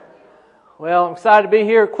Well, I'm excited to be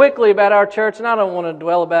here quickly about our church, and I don't want to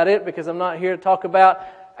dwell about it because I'm not here to talk about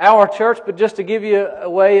our church, but just to give you a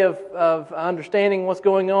way of understanding what's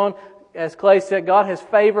going on. As Clay said, God has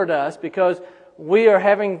favored us because we are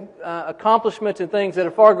having accomplishments and things that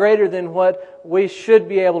are far greater than what we should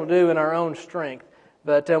be able to do in our own strength.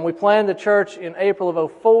 But we planned the church in April of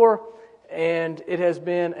 2004, and it has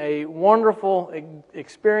been a wonderful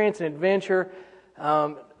experience and adventure.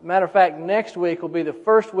 Matter of fact, next week will be the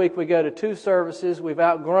first week we go to 2 services. We've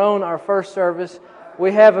outgrown our first service.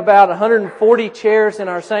 We have about 140 chairs in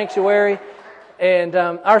our sanctuary, and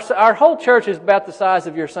our whole church is about the size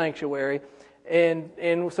of your sanctuary. And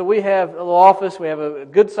so we have a little office, we have a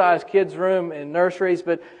good-sized kids' room and nurseries,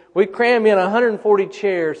 but we cram in 140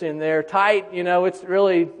 chairs in there, tight, it's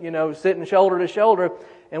really, sitting shoulder to shoulder.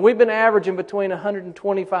 And we've been averaging between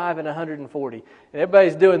 125 and 140. And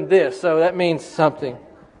everybody's doing this, so that means something.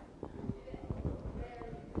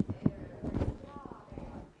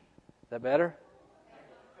 Is that better?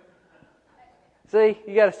 See,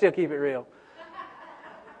 you got to still keep it real.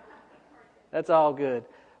 That's all good.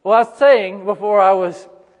 Well, I was saying before I was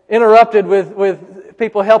interrupted with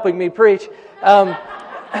people helping me preach, that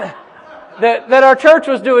our church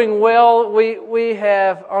was doing well. We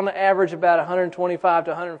have on the average about 125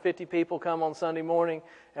 to 150 people come on Sunday morning,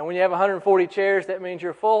 and when you have 140 chairs, that means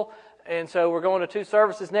you're full. And so we're going to 2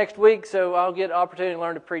 services next week, so I'll get an opportunity to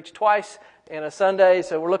learn to preach twice in a Sunday,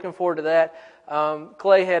 so we're looking forward to that.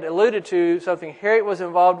 Clay had alluded to something Harriet was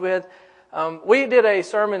involved with. We did a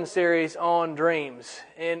sermon series on dreams,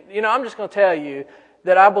 and I'm just going to tell you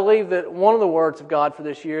that I believe that one of the words of God for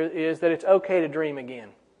this year is that it's okay to dream again.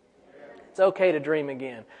 It's okay to dream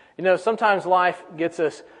again. Sometimes life gets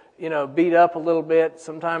us, beat up a little bit.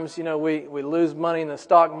 Sometimes, we lose money in the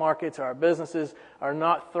stock markets. Our businesses are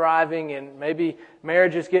not thriving, and maybe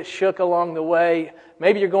marriages get shook along the way.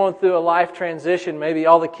 Maybe you're going through a life transition. Maybe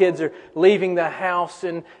all the kids are leaving the house,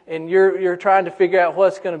 and you're trying to figure out what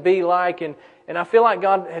it's going to be like. And I feel like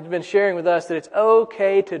God has been sharing with us that it's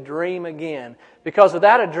okay to dream again. Because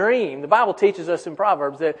without a dream, the Bible teaches us in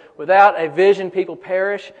Proverbs that without a vision, people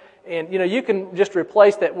perish. And, you can just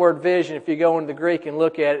replace that word vision if you go into the Greek and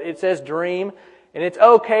look at it. It says dream, and it's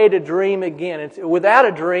okay to dream again. Without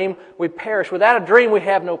a dream, we perish. Without a dream, we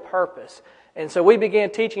have no purpose. And so we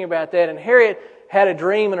began teaching about that, and Harriet had a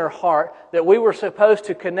dream in her heart that we were supposed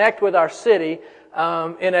to connect with our city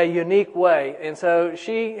in a unique way. And so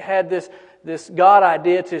she had this God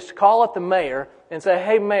idea to call up the mayor and say,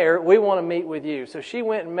 "Hey, Mayor, we want to meet with you." So she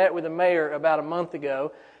went and met with the mayor about a month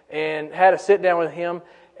ago and had a sit down with him.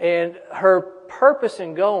 And her purpose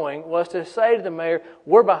in going was to say to the mayor,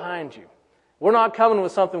 "We're behind you. We're not coming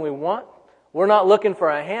with something we want. We're not looking for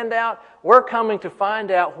a handout. We're coming to find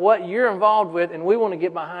out what you're involved with, and we want to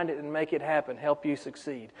get behind it and make it happen, help you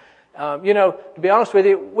succeed." To be honest with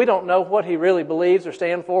you, we don't know what he really believes or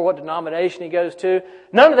stands for, what denomination he goes to.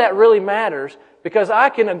 None of that really matters, because I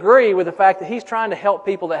can agree with the fact that he's trying to help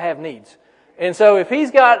people that have needs. And so if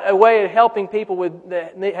he's got a way of helping people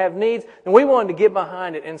that have needs, then we wanted to get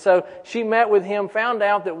behind it. And so she met with him, found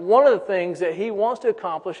out that one of the things that he wants to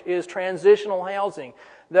accomplish is transitional housing.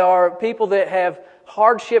 There are people that have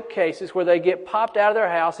hardship cases where they get popped out of their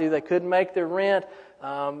house, either they couldn't make their rent,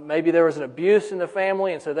 maybe there was an abuse in the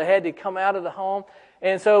family, and so they had to come out of the home.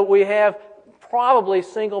 And so we have probably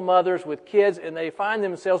single mothers with kids, and they find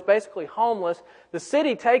themselves basically homeless. The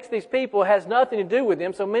city takes these people, has nothing to do with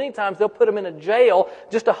them, so many times they'll put them in a jail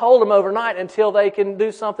just to hold them overnight until they can do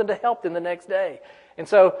something to help them the next day. And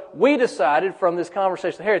so we decided from this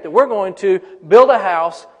conversation with Harriet that we're going to build a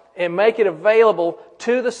house and make it available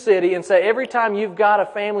to the city and say, every time you've got a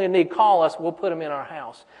family in need, call us, we'll put them in our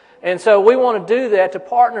house. And so we want to do that to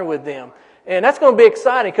partner with them. And that's going to be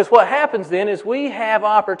exciting, because what happens then is we have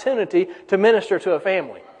opportunity to minister to a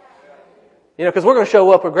family. Because we're going to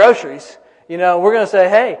show up with groceries. We're going to say,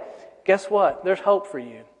 "Hey, guess what? There's hope for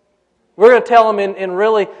you." We're going to tell them in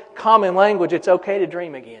really common language, it's okay to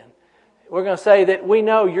dream again. We're going to say that we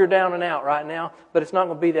know you're down and out right now, but it's not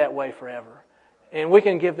going to be that way forever. And we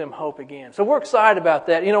can give them hope again. So we're excited about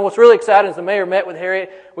that. What's really exciting is the mayor met with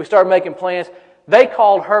Harriet. We started making plans. They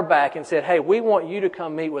called her back and said, "Hey, we want you to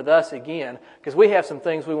come meet with us again because we have some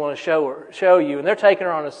things we want to show you." And they're taking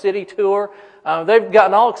her on a city tour. They've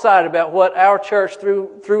gotten all excited about what our church,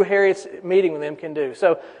 through Harriet's meeting with them, can do.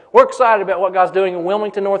 So we're excited about what God's doing in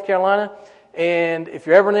Wilmington, North Carolina. And if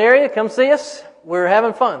you're ever in the area, come see us. We're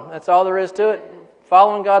having fun. That's all there is to it,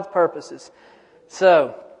 following God's purposes.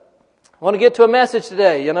 So I want to get to a message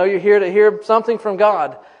today. You're here to hear something from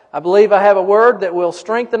God. I believe I have a word that will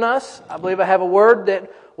strengthen us. I believe I have a word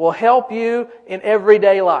that will help you in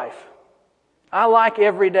everyday life. I like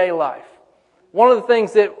everyday life. one of the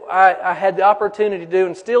things that I had the opportunity to do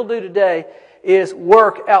and still do today is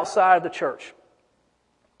work outside of the church.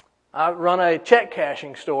 I run a check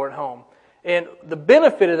cashing store at home. And the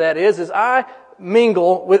benefit of that is I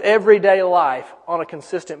mingle with everyday life on a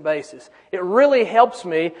consistent basis. It really helps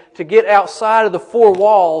me to get outside of the four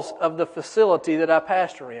walls of the facility that I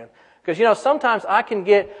pastor in. Because, sometimes I can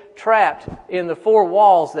get trapped in the four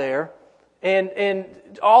walls there, and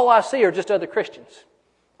all I see are just other Christians.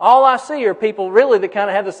 All I see are people really that kind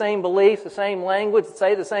of have the same beliefs, the same language, that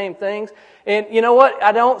say the same things. And you know what?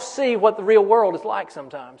 I don't see what the real world is like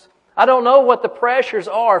sometimes. I don't know what the pressures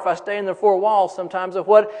are if I stay in the four walls sometimes of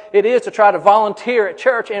what it is to try to volunteer at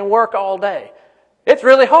church and work all day. It's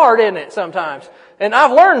really hard, isn't it, sometimes? And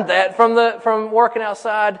I've learned that from working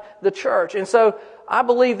outside the church. And so I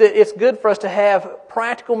believe that it's good for us to have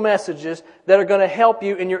practical messages that are going to help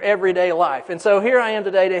you in your everyday life. And so here I am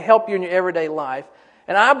today to help you in your everyday life.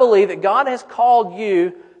 And I believe that God has called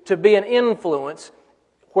you to be an influence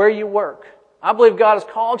where you work. I believe God has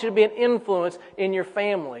called you to be an influence in your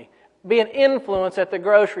family. Be an influence at the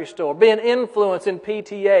grocery store. Be an influence in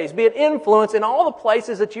PTAs. Be an influence in all the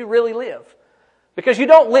places that you really live. Because you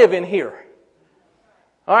don't live in here.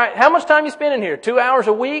 All right, how much time you spend in here? 2 hours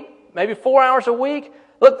a week? Maybe 4 hours a week?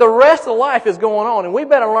 Look, the rest of life is going on, and we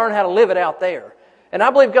better learn how to live it out there. And I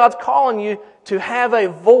believe God's calling you to have a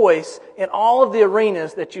voice in all of the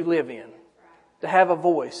arenas that you live in. To have a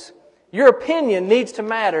voice. Your opinion needs to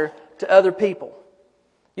matter to other people.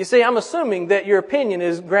 You see, I'm assuming that your opinion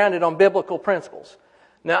is grounded on biblical principles.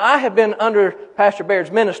 Now, I have been under Pastor Baird's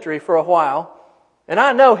ministry for a while, and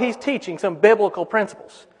I know he's teaching some biblical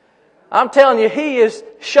principles. I'm telling you, he is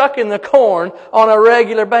shucking the corn on a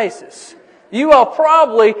regular basis. You all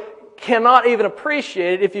probably cannot even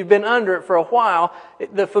appreciate it if you've been under it for a while,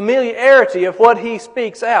 the familiarity of what he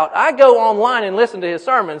speaks out. I go online and listen to his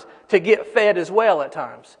sermons to get fed as well at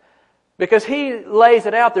times. Because he lays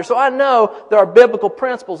it out there. So I know there are biblical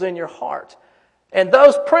principles in your heart. And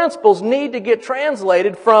those principles need to get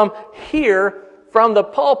translated from here, from the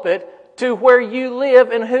pulpit, to where you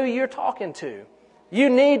live and who you're talking to.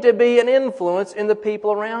 You need to be an influence in the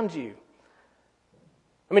people around you.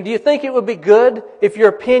 I mean, do you think it would be good if your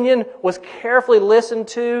opinion was carefully listened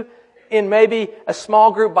to in maybe a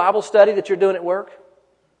small group Bible study that you're doing at work?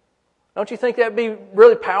 Don't you think that would be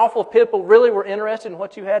really powerful if people really were interested in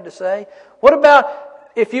what you had to say? What about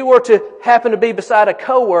if you were to happen to be beside a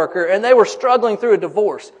coworker and they were struggling through a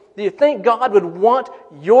divorce? Do you think God would want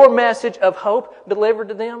your message of hope delivered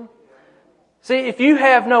to them? See, if you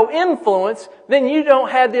have no influence, then you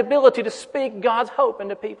don't have the ability to speak God's hope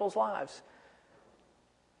into people's lives.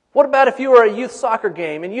 What about if you were at a youth soccer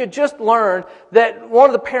game and you had just learned that one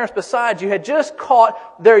of the parents beside you had just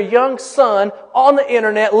caught their young son on the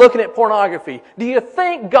internet looking at pornography? Do you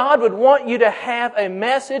think God would want you to have a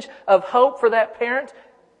message of hope for that parent?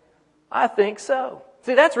 I think so.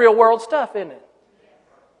 See, that's real world stuff, isn't it?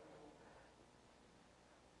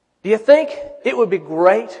 Do you think it would be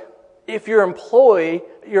great if your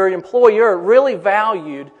employer really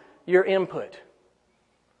valued your input?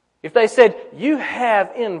 If they said, you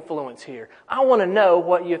have influence here, I want to know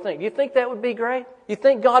what you think. Do you think that would be great? Do you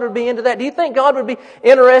think God would be into that? Do you think God would be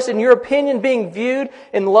interested in your opinion being viewed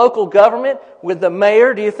in local government with the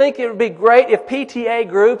mayor? Do you think it would be great if PTA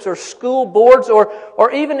groups or school boards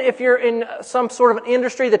or even if you're in some sort of an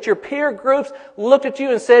industry that your peer groups looked at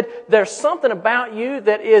you and said, there's something about you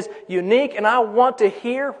that is unique and I want to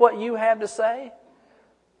hear what you have to say?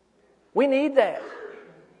 We need that.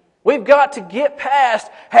 We've got to get past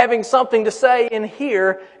having something to say in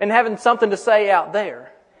here and having something to say out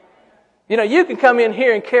there. You know, you can come in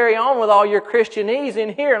here and carry on with all your Christianese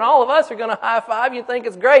in here and all of us are going to high five you and think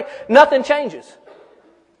it's great. Nothing changes.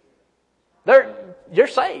 You're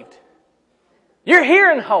saved. You're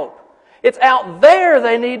hearing hope. It's out there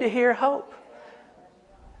they need to hear hope.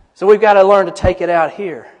 So we've got to learn to take it out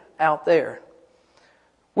here, out there.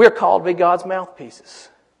 We're called to be God's mouthpieces.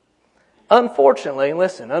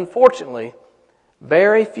 Unfortunately,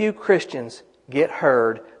 very few Christians get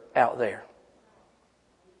heard out there.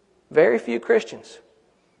 Very few Christians.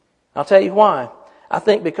 I'll tell you why. I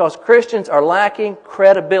think because Christians are lacking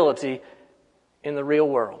credibility in the real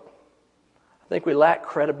world. I think we lack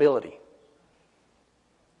credibility.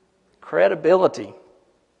 Credibility.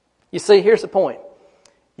 You see, here's the point.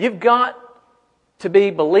 You've got to be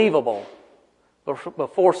believable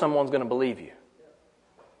before someone's going to believe you.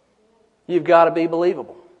 You've got to be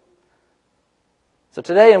believable. So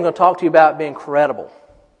today I'm going to talk to you about being credible.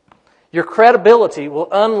 Your credibility will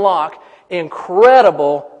unlock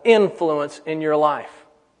incredible influence in your life.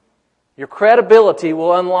 Your credibility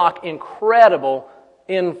will unlock incredible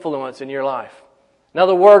influence in your life. In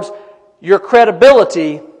other words, your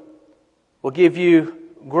credibility will give you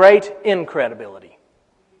great incredibility.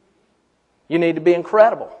 You need to be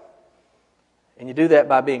incredible. And you do that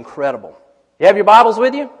by being credible. You have your Bibles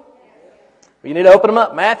with you? You need to open them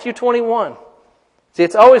up. Matthew 21. See,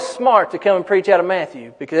 it's always smart to come and preach out of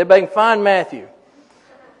Matthew because everybody can find Matthew.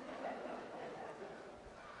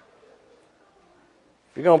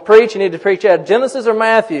 If you're going to preach, you need to preach out of Genesis or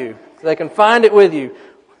Matthew. So they can find it with you.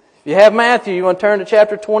 If you have Matthew, you want to turn to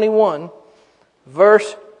chapter 21,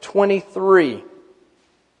 verse 23.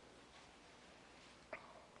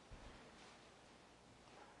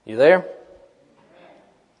 You there?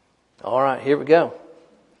 All right, here we go.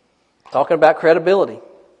 Talking about credibility.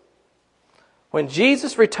 When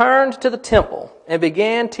Jesus returned to the temple and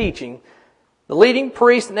began teaching, the leading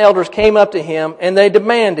priests and elders came up to him and they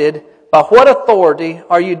demanded, "By what authority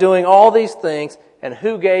are you doing all these things, and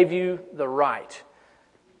who gave you the right?"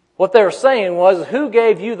 What they were saying was, who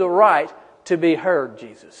gave you the right to be heard,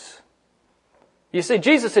 Jesus? You see,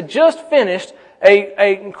 Jesus had just finished an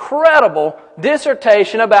incredible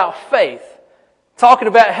dissertation about faith. Talking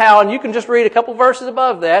about how, and you can just read a couple verses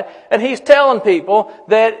above that, and he's telling people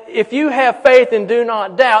that if you have faith and do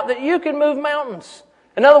not doubt, that you can move mountains.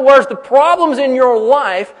 In other words, the problems in your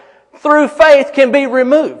life through faith can be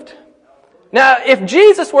removed. Now, if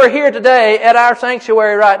Jesus were here today at our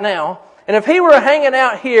sanctuary right now, and if he were hanging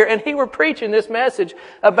out here and he were preaching this message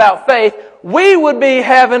about faith, we would be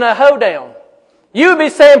having a hoedown. You would be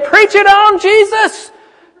saying, "Preach it on, Jesus!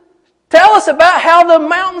 Tell us about how the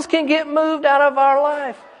mountains can get moved out of our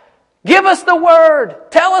life. Give us the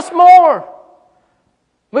word. Tell us more."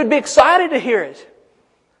 We'd be excited to hear it.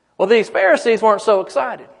 Well, these Pharisees weren't so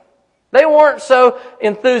excited. They weren't so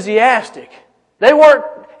enthusiastic. They weren't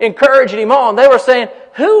encouraging him on. They were saying,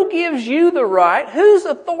 "Who gives you the right? Whose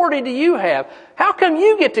authority do you have? How come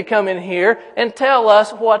you get to come in here and tell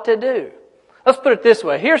us what to do?" Let's put it this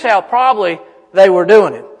way. Here's how probably they were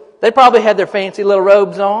doing it. They probably had their fancy little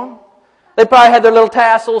robes on. They probably had their little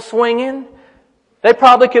tassels swinging. They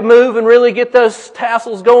probably could move and really get those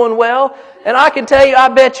tassels going well. And I can tell you, I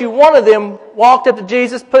bet you one of them walked up to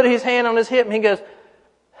Jesus, put his hand on his hip, and he goes,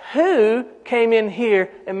 "Who came in here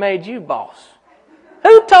and made you boss?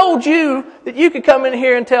 Who told you that you could come in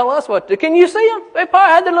here and tell us what to do?" Can you see them? They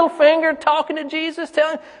probably had their little finger talking to Jesus,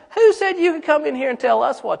 telling him, "Who said you could come in here and tell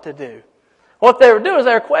us what to do?" What they were doing is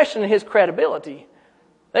they were questioning his credibility.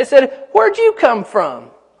 They said, "Where'd you come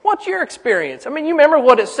from? What's your experience?" I mean, you remember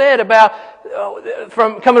what it said about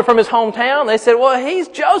coming from his hometown? They said, "Well, he's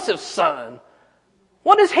Joseph's son.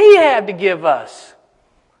 What does he have to give us?"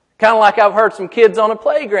 Kind of like I've heard some kids on a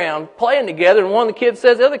playground playing together, and one of the kids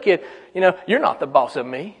says to the other kid, "You're not the boss of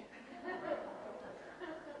me."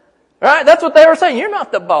 Right? That's what they were saying. "You're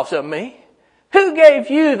not the boss of me. Who gave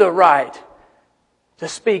you the right to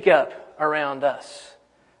speak up around us?"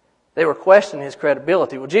 They were questioning his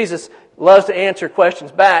credibility. Well, Jesus loves to answer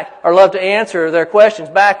questions back, or loved to answer their questions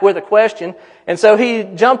back with a question. And so he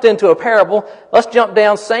jumped into a parable. Let's jump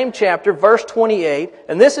down, same chapter, verse 28.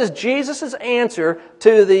 And this is Jesus' answer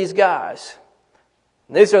to these guys.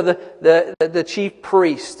 And these are the chief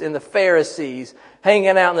priests and the Pharisees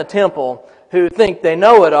hanging out in the temple who think they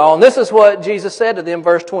know it all. And this is what Jesus said to them,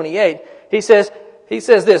 verse 28. He says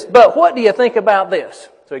this, "But what do you think about this?"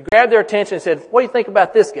 So he grabbed their attention and said, "What do you think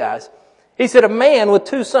about this, guys?" He said, "A man with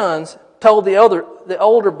 2 sons told the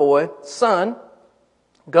older boy, 'Son,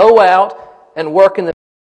 go out and work in the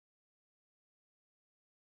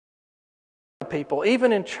people,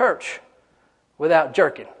 even in church, without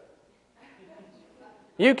jerking.'"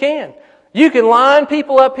 You can. You can line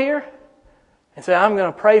people up here and say, "I'm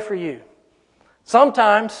going to pray for you."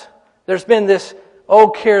 Sometimes there's been this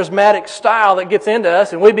old charismatic style that gets into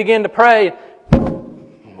us, and we begin to pray.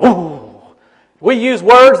 Ooh. We use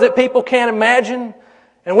words that people can't imagine,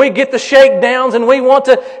 and we get the shakedowns, and we want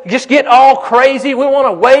to just get all crazy. We want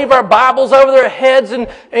to wave our Bibles over their heads and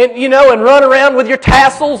run around with your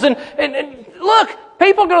tassels. And look,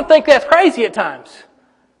 people are going to think that's crazy at times.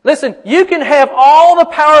 Listen, you can have all the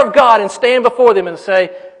power of God and stand before them and say,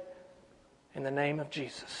 "In the name of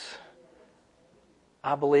Jesus,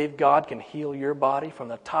 I believe God can heal your body from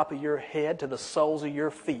the top of your head to the soles of your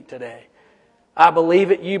feet today. I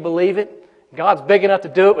believe it, you believe it. God's big enough to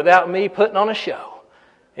do it without me putting on a show.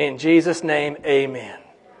 In Jesus' name, amen."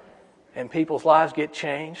 And people's lives get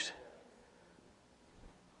changed.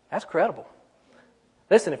 That's credible.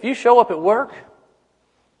 Listen, if you show up at work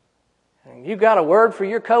and you got a word for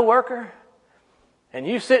your coworker and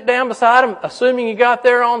you sit down beside them, assuming you got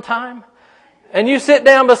there on time, and you sit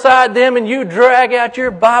down beside them and you drag out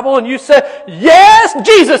your Bible and you say, yes,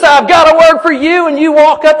 Jesus, I've got a word for you. And you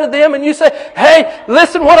walk up to them and you say, hey,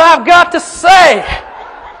 listen what I've got to say.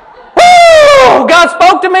 Woo! God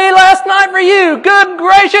spoke to me last night for you. Good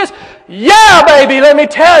gracious. Yeah, baby, let me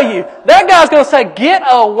tell you. That guy's going to say, get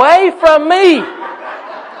away from me.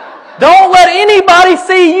 Don't let anybody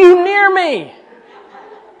see you near me.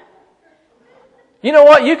 You know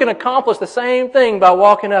what? You can accomplish the same thing by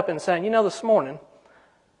walking up and saying, this morning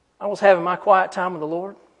I was having my quiet time with the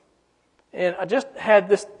Lord, and I just had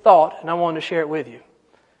this thought, and I wanted to share it with you.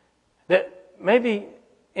 That maybe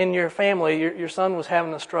in your family, your son was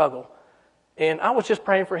having a struggle, and I was just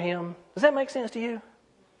praying for him. Does that make sense to you?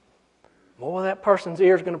 Boy, that person's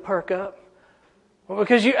ear's going to perk up. Well,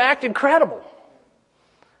 because you acted credible.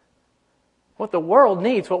 What the world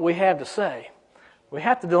needs, what we have to say. We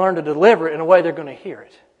have to learn to deliver it in a way they're going to hear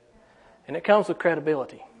it. And it comes with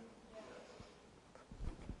credibility.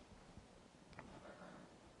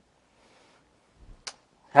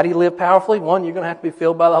 How do you live powerfully? One, you're going to have to be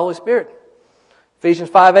filled by the Holy Spirit. Ephesians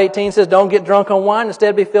 5:18 says, don't get drunk on wine,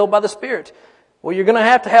 instead be filled by the Spirit. Well, you're going to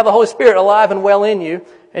have the Holy Spirit alive and well in you.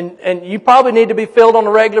 And you probably need to be filled on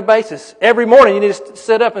a regular basis. Every morning you need to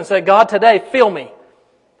sit up and say, God, today, fill me.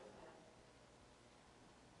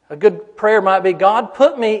 A good prayer might be, God,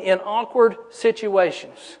 put me in awkward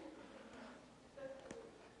situations.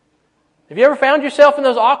 Have you ever found yourself in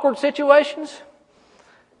those awkward situations?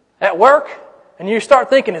 At work? And you start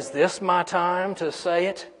thinking, is this my time to say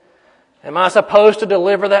it? Am I supposed to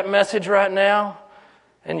deliver that message right now?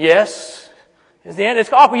 And yes, is the end.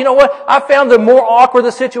 It's awkward. You know what? I found the more awkward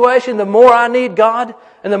the situation, the more I need God.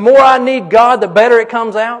 And the more I need God, the better it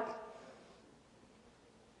comes out.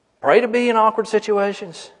 Pray to be in awkward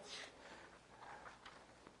situations.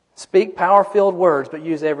 Speak power-filled words, but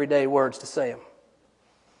use everyday words to say them.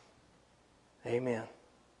 Amen.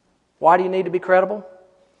 Why do you need to be credible?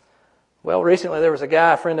 Well, recently there was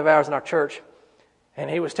a friend of ours in our church,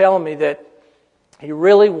 and he was telling me that he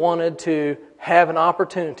really wanted to have an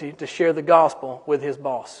opportunity to share the gospel with his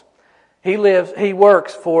boss. He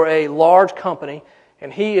works for a large company,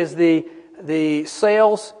 and he is the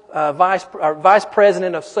sales vice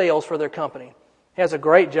president of sales for their company. He has a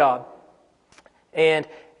great job. And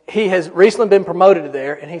he has recently been promoted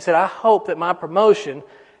there, and he said, I hope that my promotion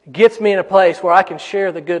gets me in a place where I can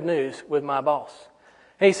share the good news with my boss.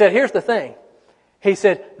 And he said, here's the thing. He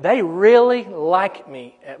said, they really like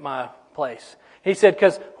me at my place. He said,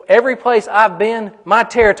 because every place I've been, my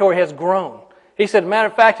territory has grown. He said, matter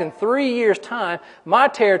of fact, in 3 years' time, my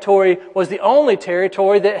territory was the only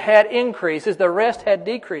territory that had increases. The rest had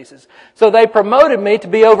decreases. So they promoted me to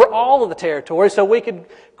be over all of the territory so we could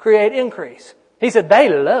create increase. He said, they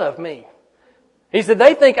love me. He said,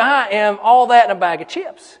 they think I am all that in a bag of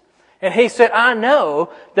chips. And he said, I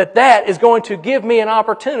know that is going to give me an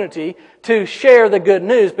opportunity to share the good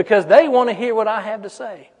news because they want to hear what I have to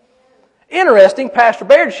say. Interesting, Pastor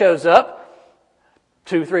Baird shows up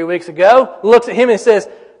 2-3 weeks ago, looks at him and says,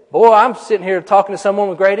 boy, I'm sitting here talking to someone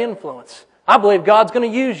with great influence. I believe God's going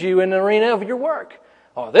to use you in the arena of your work.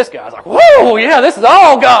 Oh, this guy's like, whoa, yeah, this is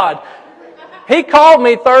all God. He called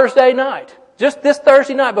me Thursday night. Just this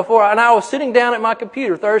Thursday night and I was sitting down at my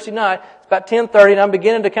computer Thursday night. It's about 10:30, and I'm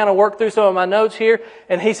beginning to kind of work through some of my notes here.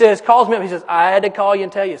 And he calls me up. He says, I had to call you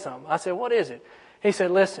and tell you something. I said, what is it? He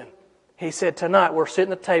said, listen. He said, tonight we're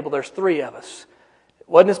sitting at the table. There's 3 of us. It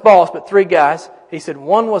wasn't his boss, but 3 guys. He said,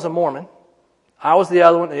 one was a Mormon. I was the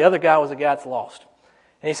other one. The other guy was a guy that's lost.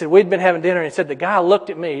 And he said, we'd been having dinner, and he said, the guy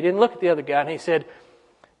looked at me. He didn't look at the other guy, and he said,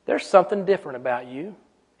 there's something different about you.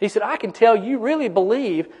 He said, I can tell you really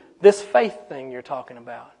believe this faith thing you're talking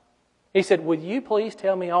about. He said, would you please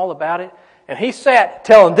tell me all about it? And he sat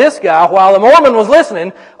telling this guy, while the Mormon was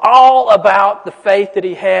listening, all about the faith that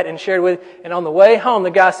he had and shared with him. And on the way home,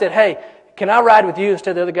 the guy said, hey, can I ride with you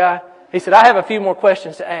instead of the other guy? He said, I have a few more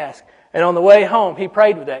questions to ask. And on the way home, he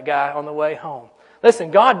prayed with that guy on the way home.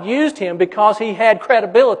 Listen, God used him because he had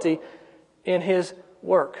credibility in his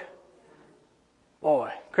work.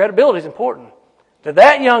 Boy, credibility is important. To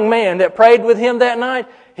that young man that prayed with him that night,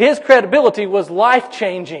 his credibility was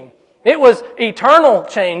life-changing. It was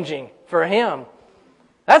eternal-changing for him.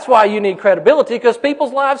 That's why you need credibility, because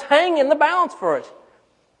people's lives hang in the balance for it.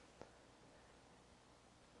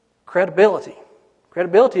 Credibility.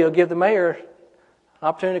 Credibility will give the mayor an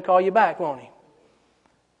opportunity to call you back, won't he?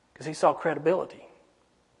 Because he saw credibility.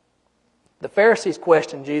 The Pharisees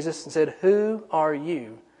questioned Jesus and said, who are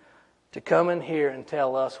you to come in here and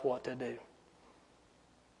tell us what to do?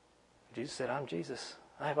 Jesus said, I'm Jesus.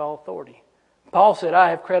 I have all authority. Paul said, I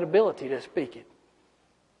have credibility to speak it.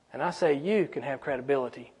 And I say you can have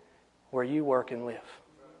credibility where you work and live.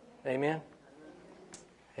 Amen?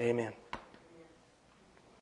 Amen.